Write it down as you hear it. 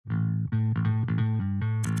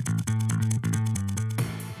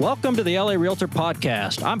Welcome to the LA Realtor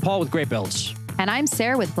Podcast. I'm Paul with Great Builds. And I'm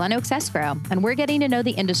Sarah with Glen Oaks Escrow, and we're getting to know the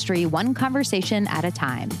industry one conversation at a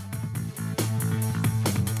time.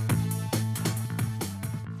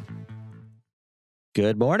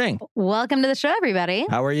 Good morning. Welcome to the show, everybody.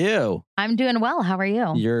 How are you? I'm doing well. How are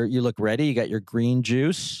you? You look ready. You got your green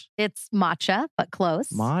juice. It's matcha, but close.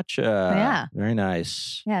 Matcha. Yeah. Very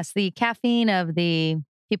nice. Yes, the caffeine of the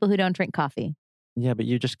people who don't drink coffee. Yeah, but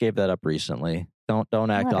you just gave that up recently.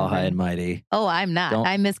 Don't act all high and mighty. Oh, I'm not.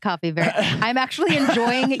 I miss coffee very. I'm actually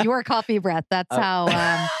enjoying your coffee breath. That's how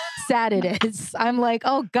sad it is. I'm like,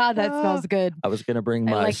 oh God, that smells good. I was going to bring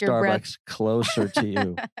my Starbucks closer to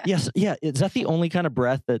you. Yes. Yeah. Is that the only kind of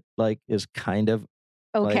breath that is kind of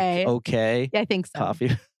okay? Okay. Yeah, I think so.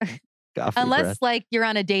 Coffee Unless breath. You're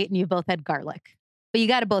on a date and you both had garlic. But you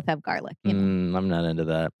got to both have garlic. You know? I'm not into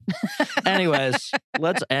that. Anyways,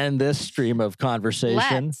 let's end this stream of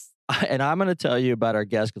conversation. And I'm going to tell you about our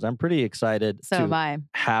guest because I'm pretty excited to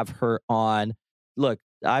have her on. Look,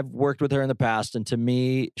 I've worked with her in the past, and to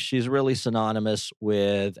me, she's really synonymous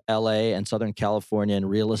with LA and Southern California and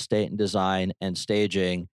real estate and design and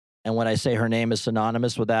staging. And when I say her name is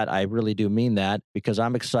synonymous with that, I really do mean that, because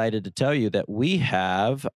I'm excited to tell you that we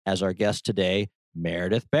have, as our guest today,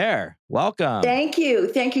 Meridith Baer. Welcome. Thank you.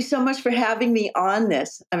 Thank you so much for having me on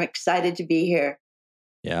this. I'm excited to be here.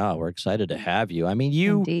 Yeah, we're excited to have you. I mean,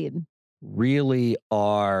 you really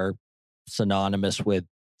are synonymous with,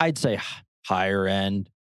 I'd say, higher end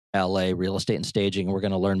LA real estate and staging. We're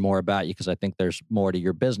going to learn more about you because I think there's more to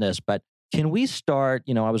your business. But can we start,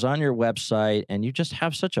 I was on your website and you just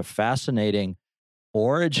have such a fascinating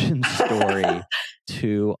origin story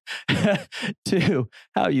to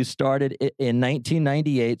how you started in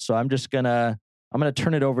 1998. So I'm going to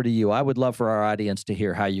turn it over to you. I would love for our audience to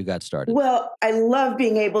hear how you got started. Well, I love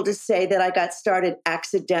being able to say that I got started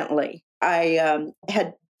accidentally. I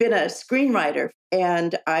had been a screenwriter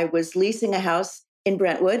and I was leasing a house in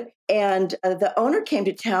Brentwood. And the owner came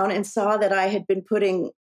to town and saw that I had been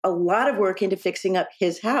putting a lot of work into fixing up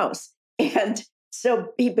his house. And so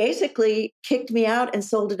he basically kicked me out and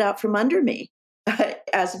sold it out from under me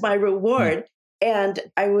as my reward. And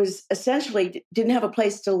I was essentially didn't have a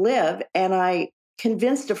place to live. And I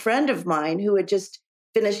convinced a friend of mine who had just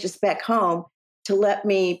finished a spec home to let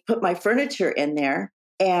me put my furniture in there.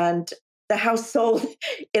 And the house sold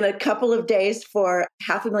in a couple of days for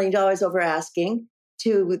 $500,000 over asking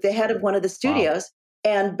to the head of one of the studios.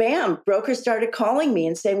 Wow. And bam, brokers started calling me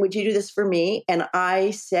and saying, would you do this for me? And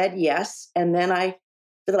I said yes. And then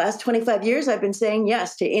for the last 25 years, I've been saying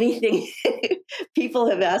yes to anything people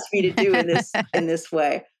have asked me to do in this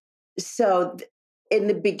way. So in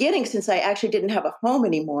the beginning, since I actually didn't have a home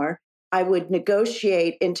anymore, I would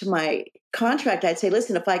negotiate into my contract. I'd say,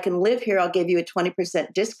 listen, if I can live here, I'll give you a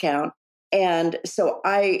 20% discount. And so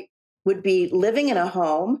I would be living in a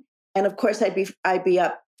home. And of course, I'd be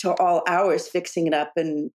up to all hours fixing it up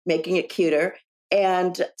and making it cuter.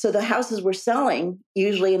 And so the houses were selling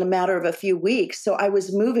usually in a matter of a few weeks. So I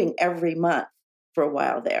was moving every month for a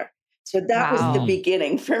while there. So that was the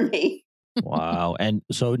beginning for me. Wow. And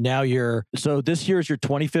so now this year is your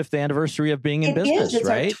 25th anniversary of being in business,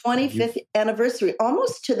 right? It's our 25th anniversary,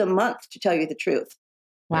 almost to the month, to tell you the truth.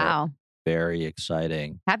 Wow. Very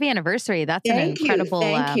exciting. Happy anniversary. That's an incredible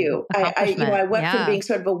Thank you. I went from being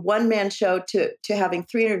sort of a one-man show to having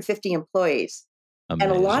 350 employees. Amazing.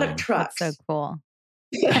 And a lot of trucks. That's so cool.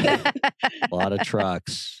 A lot of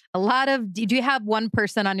trucks. Do you have one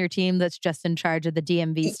person on your team that's just in charge of the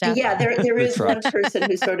DMV stuff? Yeah, there is one person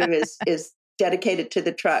who sort of is dedicated to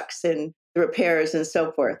the trucks and the repairs and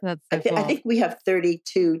so forth. That's so cool. I think we have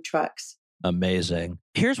 32 trucks. Amazing.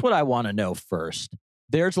 Here's what I want to know first.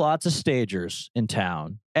 There's lots of stagers in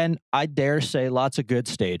town, and I dare say lots of good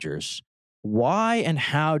stagers. Why and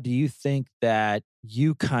how do you think that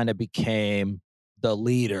you kind of became the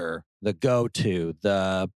leader, the go-to,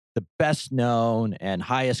 the best known and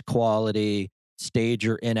highest quality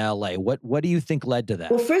stager in LA? What do you think led to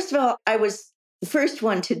that? Well, first of all, I was the first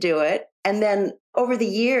one to do it. And then over the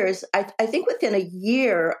years, I think within a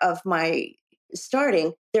year of my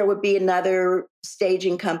starting, there would be another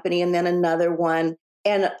staging company and then another one.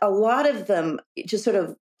 And a lot of them just sort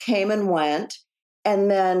of came and went. And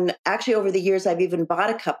then actually over the years, I've even bought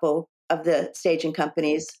a couple of the staging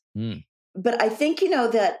companies. But I think,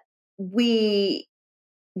 that we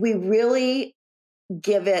really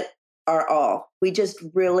give it our all. We just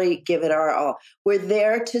really give it our all. We're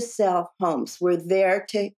there to sell homes. We're there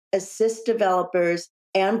to assist developers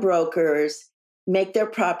and brokers make their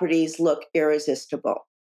properties look irresistible.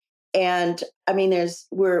 And I mean,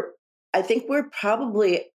 I think we're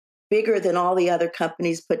probably bigger than all the other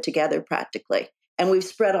companies put together practically. And we've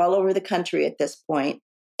spread all over the country at this point.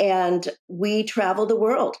 And we travel the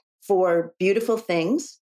world for beautiful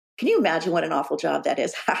things. Can you imagine what an awful job that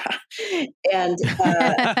is? And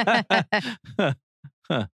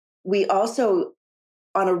we also,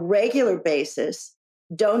 on a regular basis,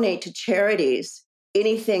 donate to charities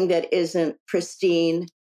anything that isn't pristine.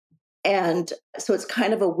 And so it's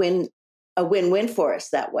kind of a win-win for us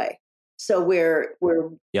that way. So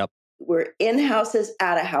Yep. we're in houses,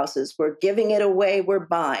 out of houses. We're giving it away. We're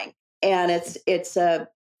buying, and it's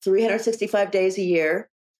 365 days a year.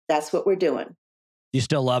 That's what we're doing. You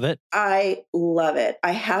still love it? I love it.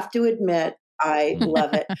 I have to admit, I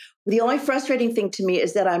love it. The only frustrating thing to me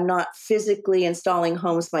is that I'm not physically installing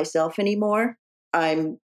homes myself anymore.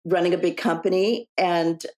 I'm running a big company,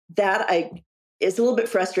 and that is a little bit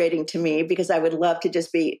frustrating to me because I would love to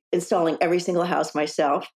just be installing every single house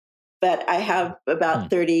myself. But I have about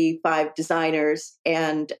 35 designers,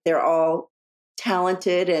 and they're all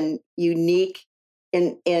talented and unique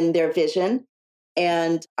in their vision.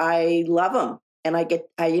 And I love them. And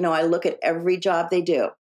I look at every job they do.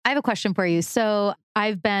 I have a question for you. So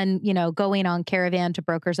I've been, going on Caravan to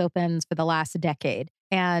Brokers Opens for the last decade.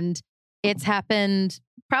 And it's happened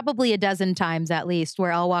probably a dozen times at least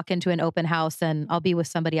where I'll walk into an open house and I'll be with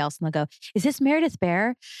somebody else and they'll go, "Is this Meridith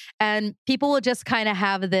Baer?" And people will just kind of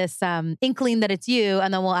have this inkling that it's you.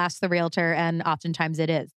 And then we'll ask the realtor, and oftentimes it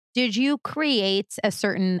is. Did you create a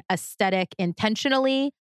certain aesthetic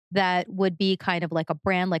intentionally that would be kind of like a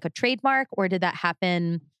brand, like a trademark? Or did that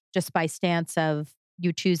happen just by stance of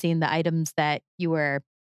you choosing the items that you were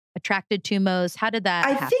attracted to most? How did that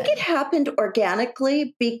happen? I think it happened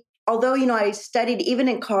organically. Although, I studied even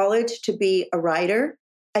in college to be a writer,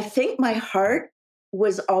 I think my heart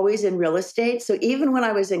was always in real estate. So even when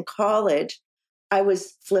I was in college, I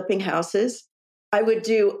was flipping houses. I went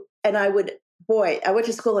to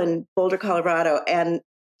school in Boulder, Colorado, and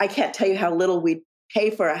I can't tell you how little we'd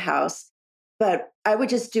pay for a house, but I would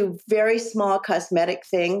just do very small cosmetic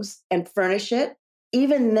things and furnish it.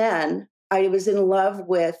 Even then, I was in love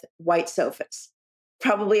with white sofas,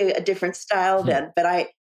 probably a different style then, but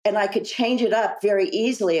I could change it up very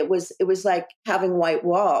easily. It was like having white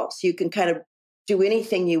walls. You can kind of do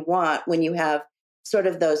anything you want when you have sort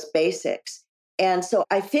of those basics. And so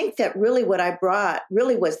I think that really what I brought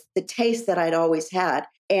really was the taste that I'd always had.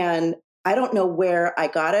 And I don't know where I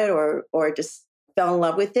got it or just fell in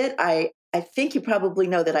love with it. I think you probably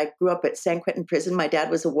know that I grew up at San Quentin Prison. My dad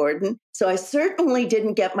was a warden. So I certainly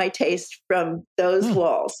didn't get my taste from those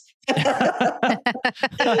walls. but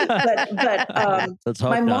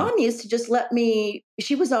my mom used to just let me,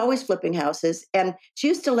 she was always flipping houses, and she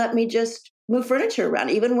used to let me just move furniture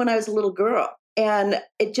around, even when I was a little girl. And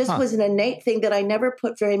it just was an innate thing that I never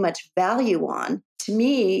put very much value on. To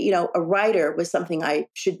me, a writer was something I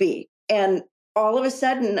should be. And all of a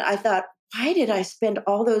sudden I thought, why did I spend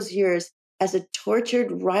all those years as a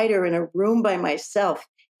tortured writer in a room by myself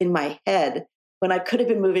in my head when I could have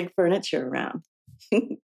been moving furniture around?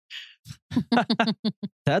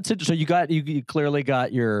 That's it. So you clearly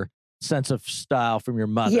got your sense of style from your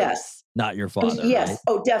mother. Yes. Not your father. Yes. Right?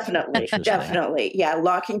 Oh, definitely. Definitely. Yeah.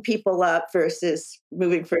 Locking people up versus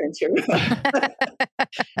moving furniture.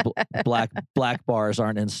 Black bars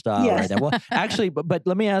aren't in style right now. Well, actually, but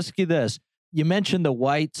let me ask you this. You mentioned the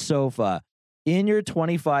white sofa. In your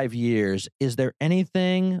 25 years, is there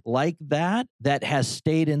anything like that has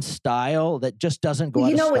stayed in style that just doesn't go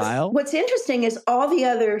out of style? What's interesting is all the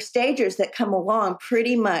other stagers that come along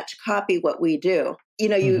pretty much copy what we do.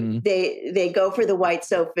 They go for the white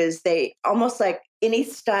sofas. They almost like any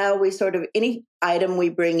style any item we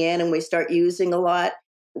bring in and we start using a lot,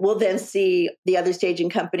 we'll then see the other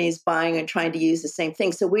staging companies buying and trying to use the same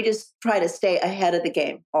thing. So we just try to stay ahead of the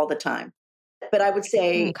game all the time. But I would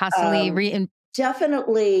say constantly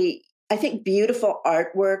definitely, I think beautiful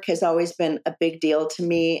artwork has always been a big deal to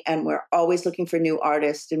me. And we're always looking for new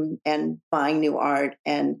artists and buying new art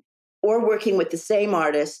or working with the same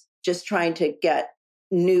artist, just trying to get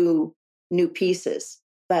new pieces.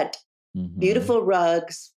 But beautiful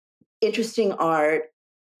rugs, interesting art,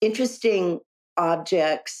 interesting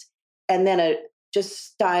objects, and then a just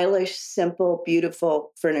stylish, simple,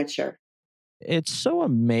 beautiful furniture. It's so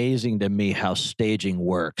amazing to me how staging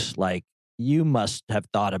works. Like, you must have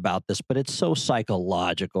thought about this, but it's so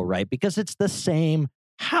psychological, right? Because it's the same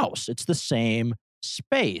house, it's the same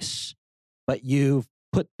space, but you've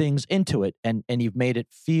put things into it and you've made it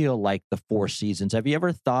feel like the Four Seasons. Have you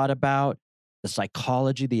ever thought about the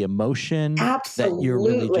psychology, the emotion that you're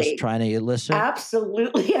really just trying to elicit?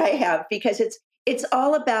 Absolutely, I have, because it's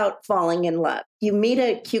all about falling in love. You meet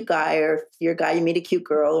a cute guy, or if you're a guy, you meet a cute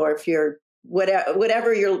girl, or if you're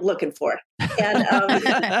whatever you're looking for.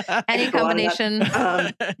 And any combination.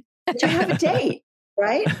 But you have a date,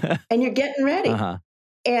 right? And you're getting ready.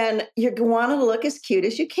 And you're going to want to look as cute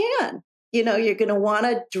as you can. You know, you're going to want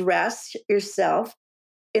to dress yourself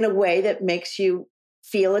in a way that makes you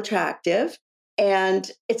feel attractive. And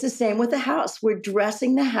it's the same with the house. We're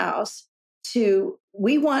dressing the house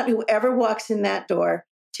we want whoever walks in that door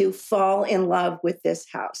to fall in love with this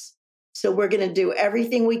house. So we're going to do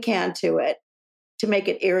everything we can to it to make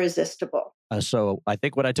it irresistible. So I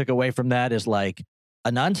think what I took away from that is like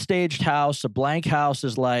an unstaged house, a blank house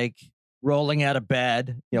is like rolling out of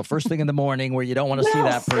bed, you know, first thing in the morning where you don't want to see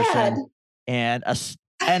that person. And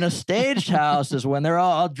a staged house is when they're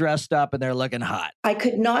all dressed up and they're looking hot. I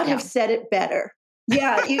could not have said it better.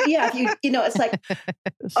 Yeah, if you know, it's like,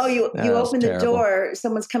 you open the door,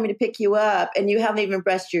 someone's coming to pick you up, and you haven't even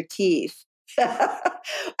brushed your teeth.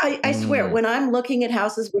 I swear, when I'm looking at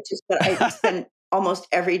houses, which is what I spend almost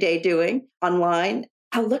every day doing online,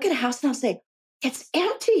 I'll look at a house and I'll say, it's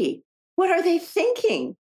empty. What are they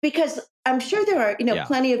thinking? Because I'm sure there are,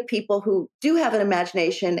 plenty of people who do have an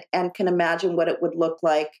imagination and can imagine what it would look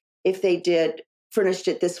like if they did furnished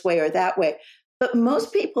it this way or that way. But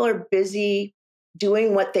most people are busy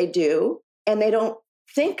doing what they do, and they don't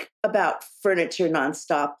think about furniture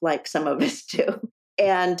nonstop like some of us do.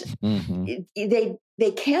 And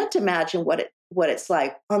they can't imagine what it's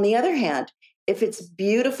like. On the other hand, if it's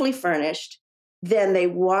beautifully furnished, then they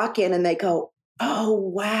walk in and they go, oh,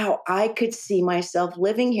 wow, I could see myself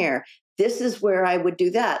living here. This is where I would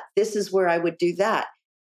do that. This is where I would do that.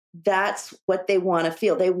 That's what they want to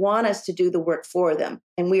feel. They want us to do the work for them,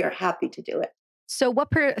 and we are happy to do it. So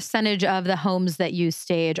what percentage of the homes that you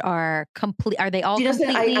stage are complete? Are they all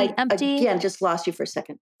completely empty? Again, just lost you for a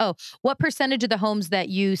second. Oh, what percentage of the homes that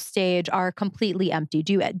you stage are completely empty?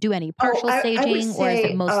 Do you do any partial staging, or is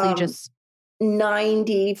it mostly just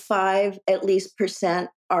 95 at least %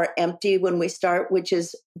 are empty when we start, which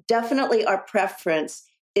is definitely our preference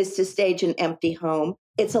is to stage an empty home.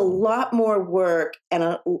 It's a lot more work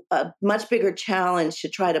and a much bigger challenge to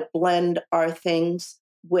try to blend our things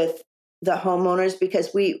with the homeowners,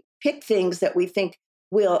 because we pick things that we think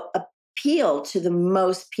will appeal to the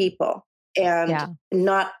most people and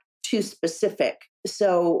not too specific.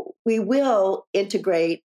 So we will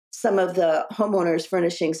integrate some of the homeowners'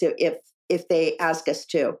 furnishings if they ask us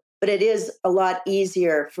to. But it is a lot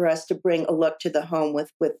easier for us to bring a look to the home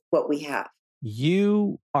with what we have.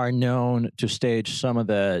 You are known to stage some of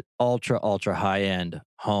the ultra high-end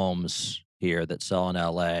homes here that sell in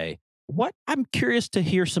LA. I'm curious to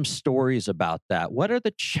hear some stories about that. What are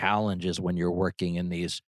the challenges when you're working in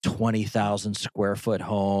these 20,000 square foot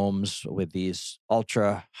homes with these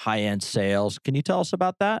ultra high-end sales? Can you tell us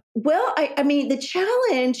about that? Well, I mean, the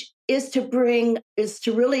challenge is to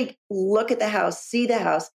really look at the house, see the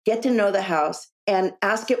house, get to know the house, and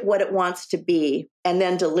ask it what it wants to be, and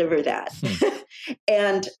then deliver that.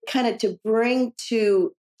 And kind of to bring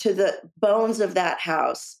to the bones of that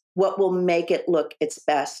house what will make it look its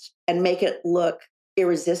best and make it look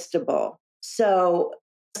irresistible. So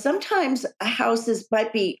sometimes houses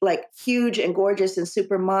might be like huge and gorgeous and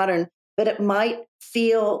super modern, but it might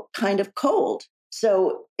feel kind of cold.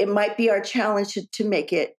 So it might be our challenge to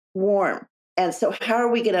make it warm. And so how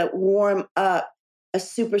are we going to warm up a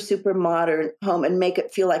super, super modern home and make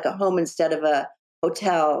it feel like a home instead of a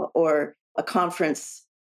hotel or a conference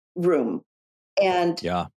room? And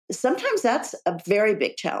sometimes that's a very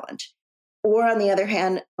big challenge. Or on the other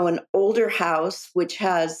hand, an older house, which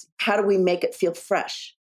has, how do we make it feel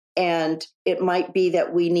fresh? And it might be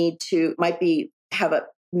that we have a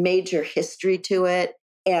major history to it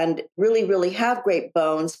and really, really have great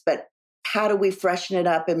bones, but how do we freshen it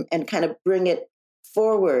up and kind of bring it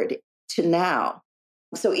forward to now?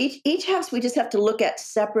 So each house we just have to look at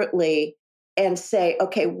separately and say,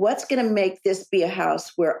 okay, what's going to make this be a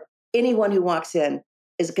house where anyone who walks in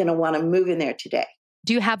is going to want to move in there today?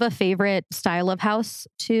 Do you have a favorite style of house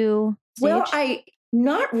to stage? Well,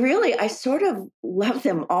 not really. I sort of love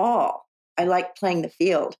them all. I like playing the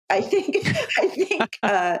field. I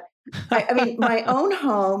mean, my own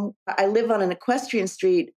home, I live on an equestrian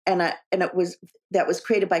street, and that was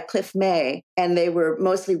created by Cliff May, and they were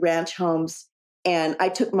mostly ranch homes. And I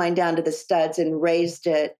took mine down to the studs and raised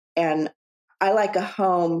it. And I like a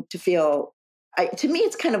home to feel, to me,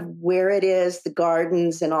 it's kind of where it is, the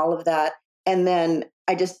gardens and all of that. And then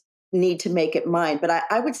I just need to make it mine. But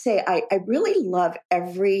I would say I really love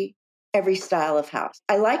every style of house.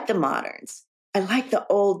 I like the moderns. I like the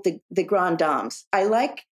old, the grand dames. I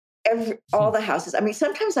like all the houses. I mean,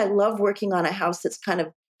 sometimes I love working on a house that's kind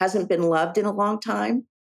of hasn't been loved in a long time.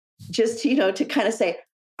 Just, to kind of say,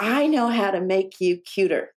 I know how to make you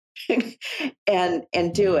cuter.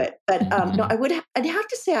 and do it. But no, I'd have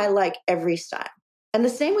to say I like every style. And the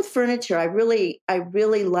same with furniture. I really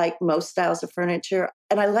like most styles of furniture.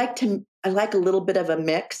 And I like a little bit of a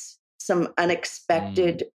mix, some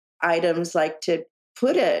unexpected items, like to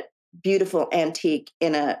put a beautiful antique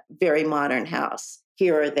in a very modern house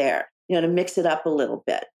here or there, to mix it up a little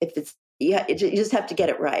bit. If it's, you just have to get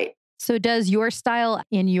it right. So does your style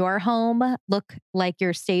in your home look like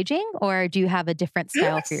you're staging, or do you have a different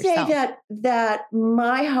style for yourself? I would say that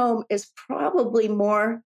my home is probably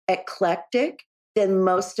more eclectic than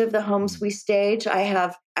most of the homes we stage. I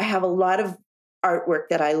have a lot of artwork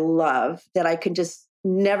that I love that I can just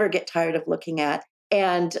never get tired of looking at.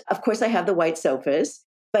 And of course I have the white sofas,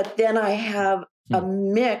 but then I have a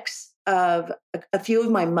mix of a few of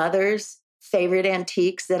my mother's favorite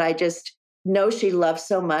antiques that I just know she loves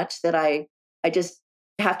so much that I just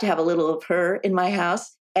have to have a little of her in my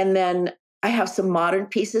house. And then I have some modern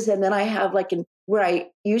pieces. And then I have where I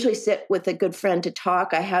usually sit with a good friend to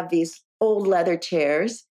talk, I have these old leather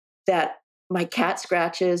chairs that my cat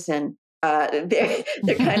scratches, and they're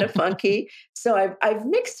kind of funky. So I've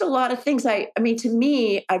mixed a lot of things. I mean, to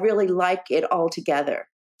me, I really like it all together.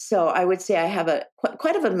 So I would say I have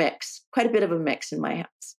quite a bit of a mix in my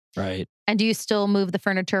house. Right. And do you still move the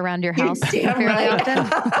furniture around your house fairly often?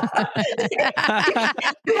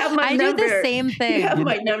 You have my number. Do the same thing. You have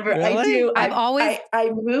my number. Really? I do.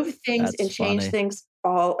 I move things and change things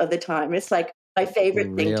all of the time. It's like my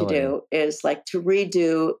favorite thing to do is like to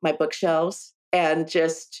redo my bookshelves and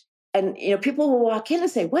people will walk in and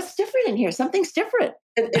say, "What's different in here? Something's different."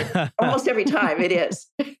 And almost every time it is.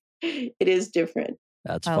 It is different.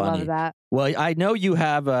 That's I funny. love that. Well, I know you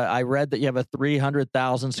have I read that you have a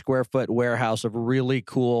 300,000 square foot warehouse of really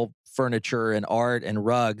cool furniture and art and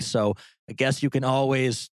rugs. So I guess you can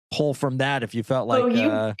always pull from that if you felt like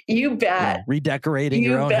you bet. Redecorating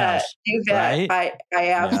your own house. You bet. Right?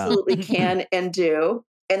 I absolutely can and do.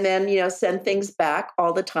 And then, send things back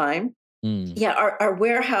all the time. Yeah, our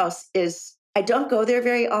warehouse I don't go there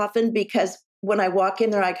very often because when I walk in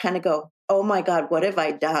there, I kind of go, "Oh my God, what have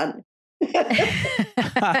I done?"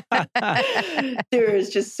 There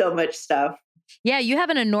is just so much stuff. Yeah, you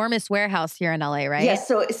have an enormous warehouse here in LA, right? Yes.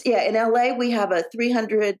 So in LA, we have a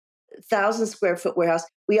 300,000 square foot warehouse.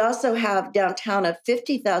 We also have downtown a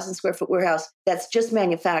 50,000 square foot warehouse that's just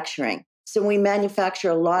manufacturing. So we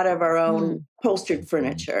manufacture a lot of our own upholstered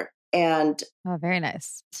furniture. And very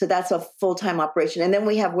nice. So that's a full-time operation. And then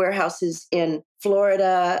we have warehouses in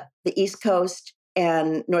Florida, the East Coast,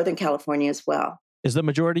 and Northern California as well. Is the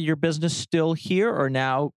majority of your business still here, or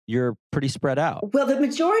now you're pretty spread out? Well, the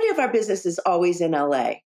majority of our business is always in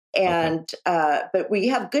LA. And but we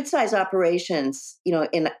have good size operations,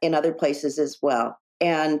 in other places as well.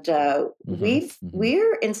 And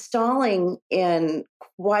we're installing in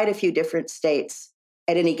quite a few different states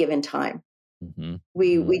at any given time.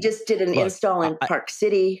 We just did an install in Park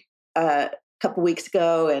City a couple weeks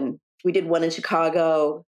ago, and we did one in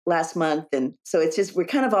Chicago last month. And so it's just, we're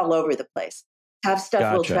kind of all over the place. Have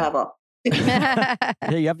stuff will travel. Yeah,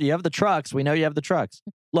 you have the trucks. We know you have the trucks.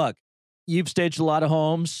 Look, you've staged a lot of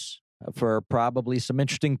homes for probably some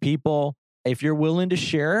interesting people. If you're willing to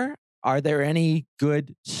share, are there any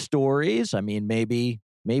good stories? I mean, maybe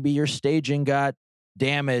your staging got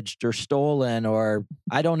damaged or stolen, or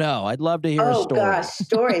I don't know. I'd love to hear a story. Oh gosh,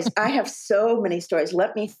 stories. I have so many stories.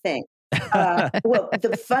 Let me think. Well,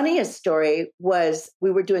 the funniest story was we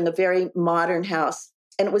were doing a very modern house,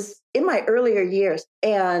 and it was in my earlier years.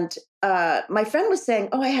 And my friend was saying,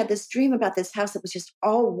 "Oh, I had this dream about this house that was just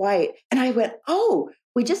all white." And I went, "Oh,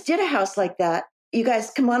 we just did a house like that. You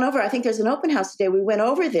guys come on over. I think there's an open house today." We went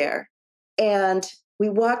over there and we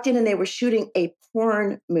walked in and they were shooting a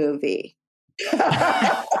porn movie.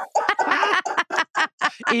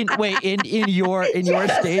 in your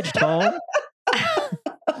staged home?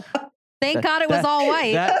 Thank God it was all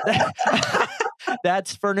white.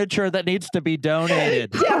 That's furniture that needs to be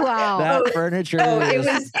donated. Yeah. Wow. That furniture it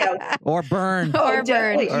was or burned. Or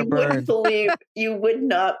burned. You would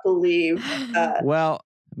not believe. Well,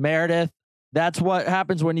 Meridith, that's what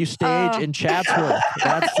happens when you stage in Chatsworth.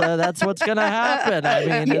 That's what's going to happen. I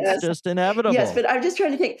mean, it's just inevitable. Yes, but I'm just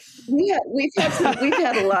trying to think. We've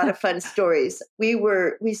had a lot of fun stories.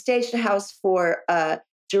 We staged a house for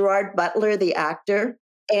Gerard Butler, the actor,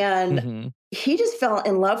 and he just fell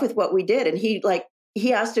in love with what we did. And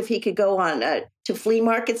he asked if he could go on to flea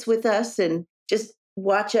markets with us and just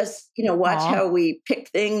watch us, watch how we pick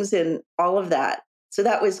things and all of that. So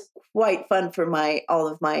that was quite fun for all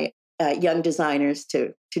of my young designers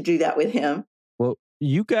to do that with him. Well,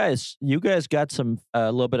 you guys got some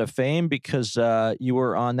a little bit of fame because you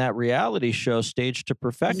were on that reality show, Stage to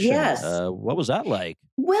Perfection. Yes. What was that like?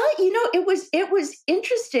 Well, it was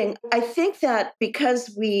interesting. I think that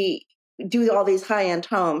because we do all these high-end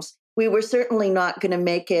homes, we were certainly not going to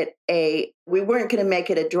make it we weren't going to make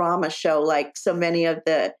it a drama show like so many of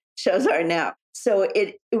the shows are now. So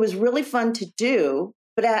it was really fun to do.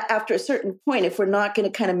 But after a certain point, if we're not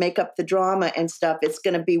going to kind of make up the drama and stuff, it's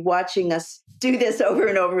going to be watching us do this over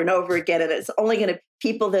and over and over again. And it's only going to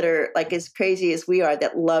people that are like as crazy as we are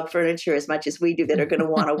that love furniture as much as we do that are going to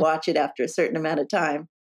want to watch it after a certain amount of time.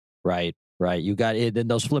 Right. You got it. In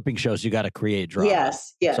those flipping shows, you got to create drama.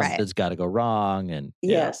 Yes. Something's got to go wrong. And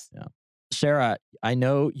yes. Yeah. Sarah, I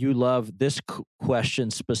know you love this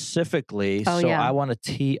question specifically, I want to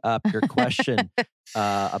tee up your question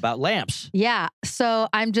about lamps. Yeah. So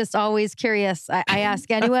I'm just always curious. I ask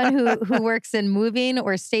anyone who works in moving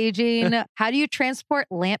or staging, how do you transport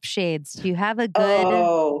lampshades? Do you have a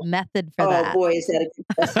good method for that? Oh boy, is that a good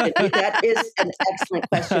question. That is an excellent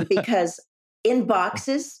question because in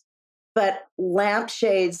boxes, but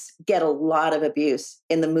lampshades get a lot of abuse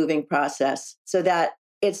in the moving process. So that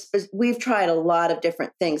we've tried a lot of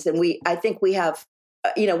different things, and I think we have,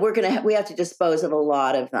 we have to dispose of a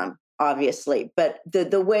lot of them, obviously. But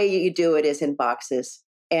the way you do it is in boxes,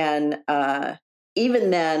 and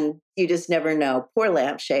even then, you just never know. Poor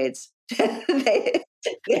lampshades.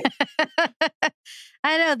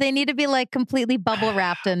 I know they need to be like completely bubble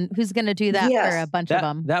wrapped, and who's going to do that for a bunch of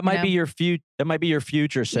them? That might be your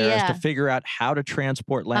future, Sarah, is to figure out how to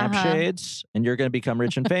transport lampshades, and you're going to become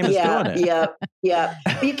rich and famous doing it. Yeah.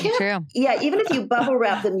 But you can't. True. Yeah, even if you bubble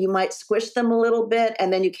wrap them, you might squish them a little bit,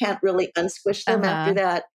 and then you can't really unsquish them after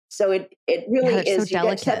that. So it really is. So you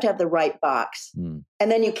just have to have the right box, and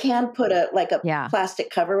then you can put a plastic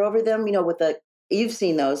cover over them. You've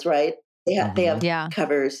seen those, right? They have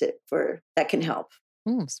covers that can help.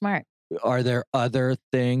 Smart. Are there other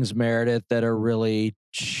things, Meredith, that are really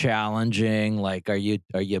challenging? Like, are you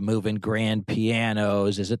moving grand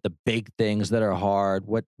pianos? Is it the big things that are hard?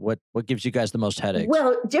 What gives you guys the most headaches?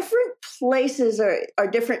 Well, different places are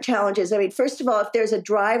different challenges. I mean, first of all, if there's a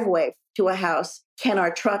driveway to a house, can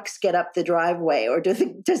our trucks get up the driveway, or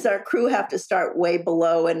does our crew have to start way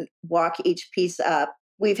below and walk each piece up?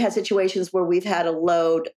 We've had situations where we've had to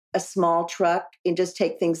load a small truck and just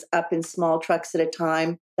take things up in small trucks at a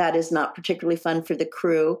time. That is not particularly fun for the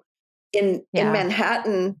crew. In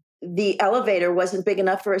Manhattan, the elevator wasn't big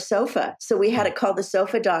enough for a sofa. So we had to call the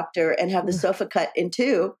sofa doctor and have the sofa cut in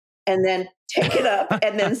two and then take it up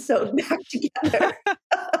and then sew back together.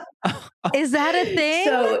 Is that a thing?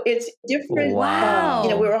 So it's different. Wow.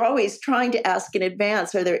 We were always trying to ask in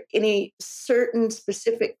advance, are there any certain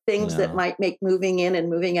specific things that might make moving in and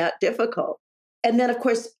moving out difficult? And then, of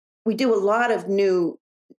course, we do a lot of new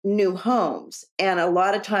homes. And a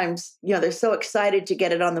lot of times, they're so excited to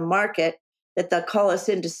get it on the market that they'll call us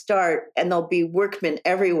in to start, and there'll be workmen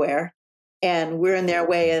everywhere. And we're in their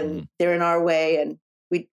way and they're in our way. And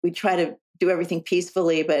we try to do everything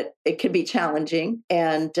peacefully, but it can be challenging.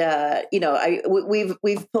 And,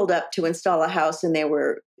 we've pulled up to install a house, and they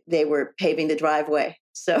were paving the driveway.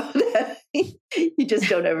 So you just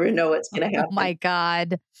don't ever know what's going to happen. Oh my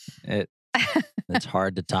God. It's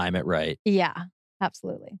hard to time it right. Yeah,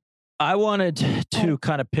 absolutely. I wanted to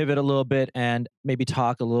kind of pivot a little bit and maybe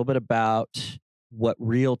talk a little bit about what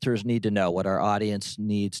realtors need to know, what our audience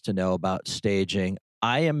needs to know about staging.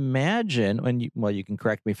 I imagine, you can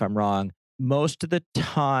correct me if I'm wrong, most of the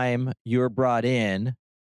time you're brought in,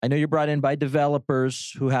 I know you're brought in by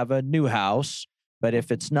developers who have a new house, but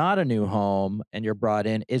if it's not a new home and you're brought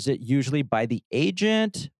in, is it usually by the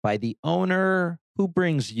agent, by the owner? Who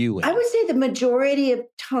brings you in? I would say the majority of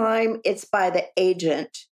time it's by the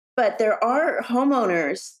agent, but there are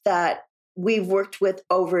homeowners that we've worked with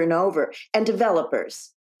over and over, and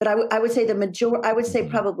developers. But I would say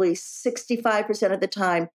probably 65% of the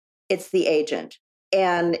time it's the agent.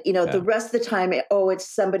 And, the rest of the time, it's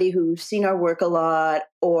somebody who's seen our work a lot,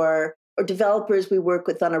 or developers we work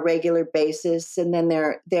with on a regular basis. And then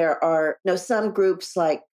there are some groups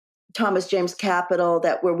like Thomas James Capital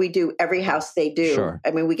where we do every house they do. Sure.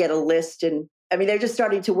 I mean, we get a list, and they're just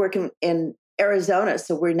starting to work in Arizona.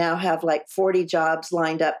 So we now have like 40 jobs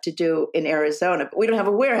lined up to do in Arizona, but we don't have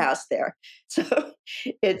a warehouse there. So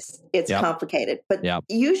it's complicated, but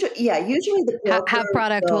usually the broker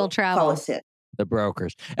product will travel. Call us in. The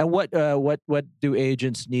brokers. And what do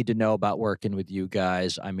agents need to know about working with you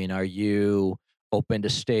guys? I mean, are you open to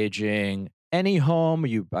staging any home?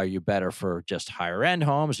 Are you better for just higher end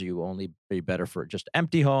homes? Are you better for just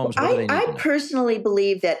empty homes? I personally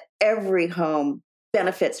believe that every home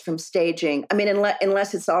benefits from staging. I mean,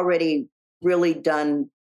 unless it's already really done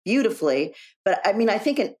beautifully. But I mean, I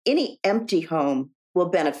think any empty home will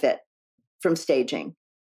benefit from staging.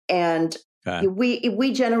 And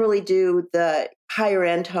we generally do the higher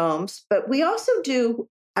end homes, but we also do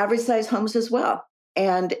average size homes as well.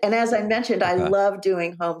 And as I mentioned, I love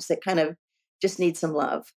doing homes that kind of just need some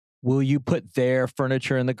love. Will you put their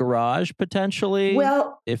furniture in the garage potentially?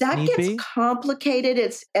 Well, if that need gets be? complicated.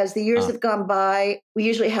 It's as the years have gone by, we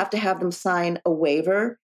usually have to have them sign a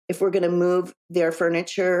waiver if we're going to move their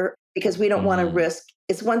furniture because we don't want to risk.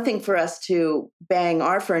 It's one thing for us to bang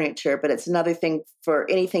our furniture, but it's another thing for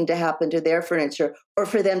anything to happen to their furniture or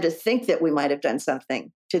for them to think that we might have done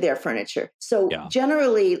something to their furniture. So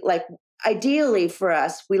generally, like ideally for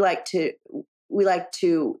us, we like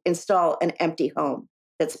to install an empty home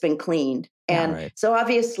that's been cleaned. And so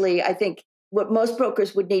obviously, I think what most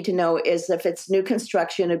brokers would need to know is if it's new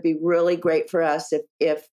construction, it'd be really great for us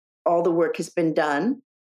if all the work has been done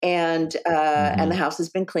and the house has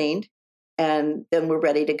been cleaned, and then we're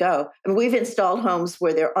ready to go. I mean, we've installed homes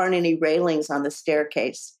where there aren't any railings on the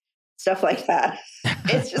staircase, stuff like that.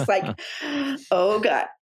 It's just like, oh God,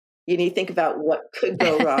 you need to think about what could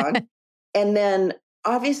go wrong. And then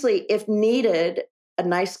obviously, if needed, a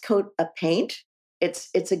nice coat of paint.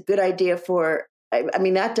 It's a good idea for, I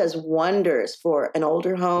mean, that does wonders for an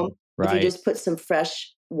older home. If you just put some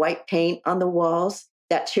fresh white paint on the walls,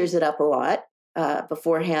 that cheers it up a lot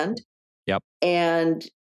beforehand. Yep. And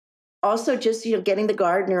also just, getting the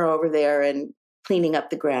gardener over there and cleaning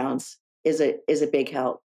up the grounds is a big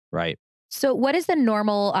help. Right. So what is the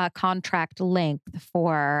normal contract length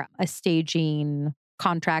for a staging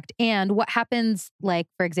contract? And what happens, like,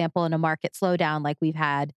 for example, in a market slowdown like we've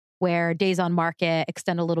had, where days on market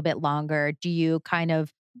extend a little bit longer? Do you kind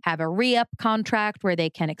of have a re-up contract where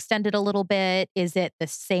they can extend it a little bit? Is it the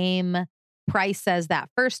same price as that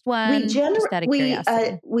first one? Just out of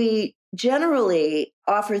curiosity. We generally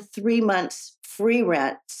offer 3 months free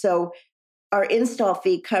rent. So our install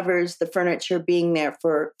fee covers the furniture being there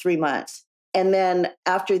for 3 months. And then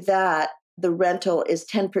after that, the rental is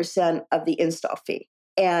 10% of the install fee.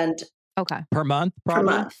 And per month,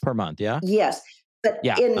 probably? Per month, yeah? Yes. But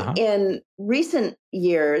in recent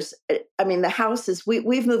years, I mean, the houses,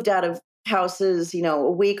 we've moved out of houses,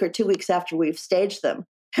 a week or 2 weeks after we've staged them.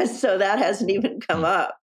 So that hasn't even come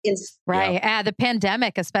up. The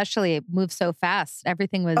pandemic especially moved so fast.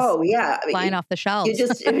 Everything was flying off the shelves.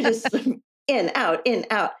 It was just in, out.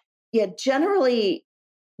 Yeah, generally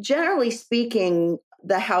speaking,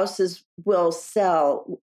 the houses will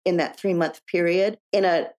sell in that 3 month period in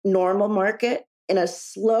a normal market. In a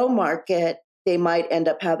slow market, they might end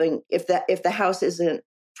up having, if the house isn't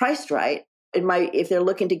priced right, it might, if they're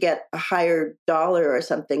looking to get a higher dollar or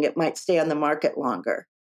something, it might stay on the market longer.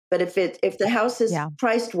 But if the house is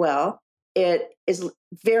priced well, it is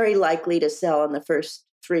very likely to sell in the first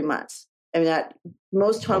 3 months. I mean, that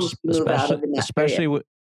most homes move out of in that period.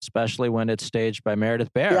 Especially when it's staged by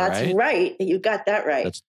Meridith Baer. That's right. You got that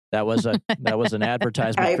right. That was an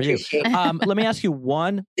advertisement for you. Let me ask you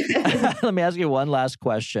one. Let me ask you one last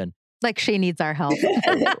question. Like she needs our help.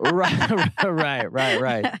 Right.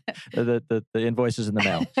 The invoices in the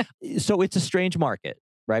mail. So it's a strange market,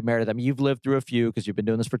 right, Meridith? I mean, you've lived through a few because you've been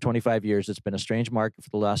doing this for 25 years. It's been a strange market for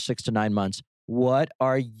the last 6 to 9 months. What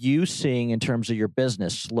are you seeing in terms of your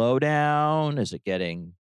business? Slowdown? Is it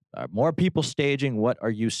getting more people staging? What are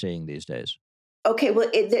you seeing these days? Okay, well,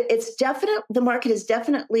 it's definite. The market has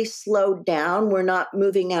definitely slowed down. We're not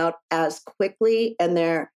moving out as quickly, and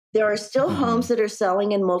there are still homes that are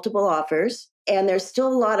selling in multiple offers, and there's still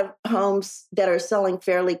a lot of homes that are selling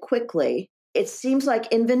fairly quickly. It seems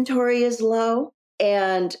like inventory is low,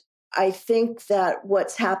 and I think that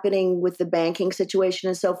what's happening with the banking situation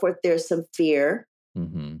and so forth, there's some fear.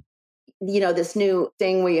 This new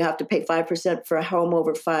thing where you have to pay 5% for a home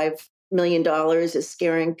over $5 million is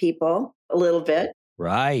scaring people a little bit.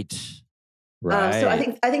 Right. So I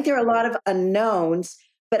think there are a lot of unknowns,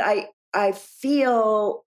 but I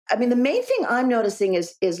feel, I mean, the main thing I'm noticing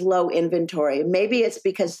is low inventory. Maybe it's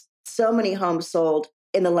because so many homes sold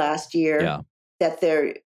in the last year that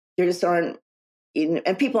there just aren't,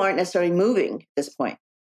 and people aren't necessarily moving at this point.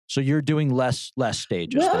 So you're doing less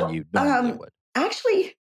stages than you normally would.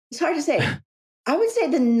 Actually, it's hard to say. I would say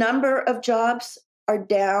the number of jobs are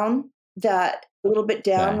down, that a little bit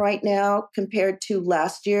down right now compared to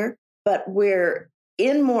last year, but we're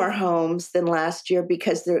in more homes than last year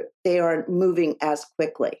because they aren't moving as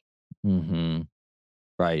quickly.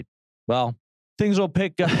 Right. Well, things will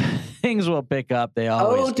pick up. Things will pick up. They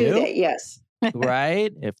always do. They? Yes.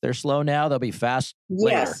 right? If they're slow now, they'll be fast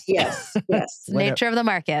later. Yes. It's the nature of the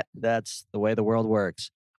market. That's the way the world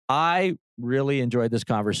works. I really enjoyed this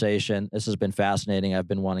conversation. This has been fascinating. I've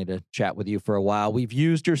been wanting to chat with you for a while. We've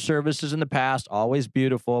used your services in the past, always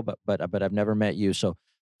beautiful, but I've never met you. So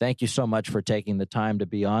thank you so much for taking the time to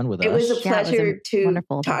be on with us. It was a pleasure to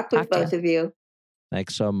talk with both of you.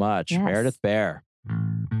 Thanks so much. Yes. Meridith Baer.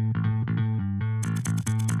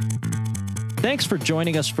 Thanks for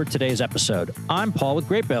joining us for today's episode. I'm Paul with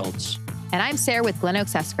Great Builds. And I'm Sarah with Glen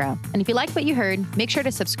Oaks Escrow. And if you liked what you heard, make sure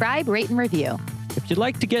to subscribe, rate, and review. If you'd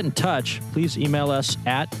like to get in touch, please email us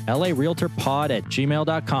at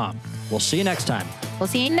larealtorpod@gmail.com. We'll see you next time. We'll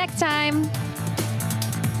see you next time.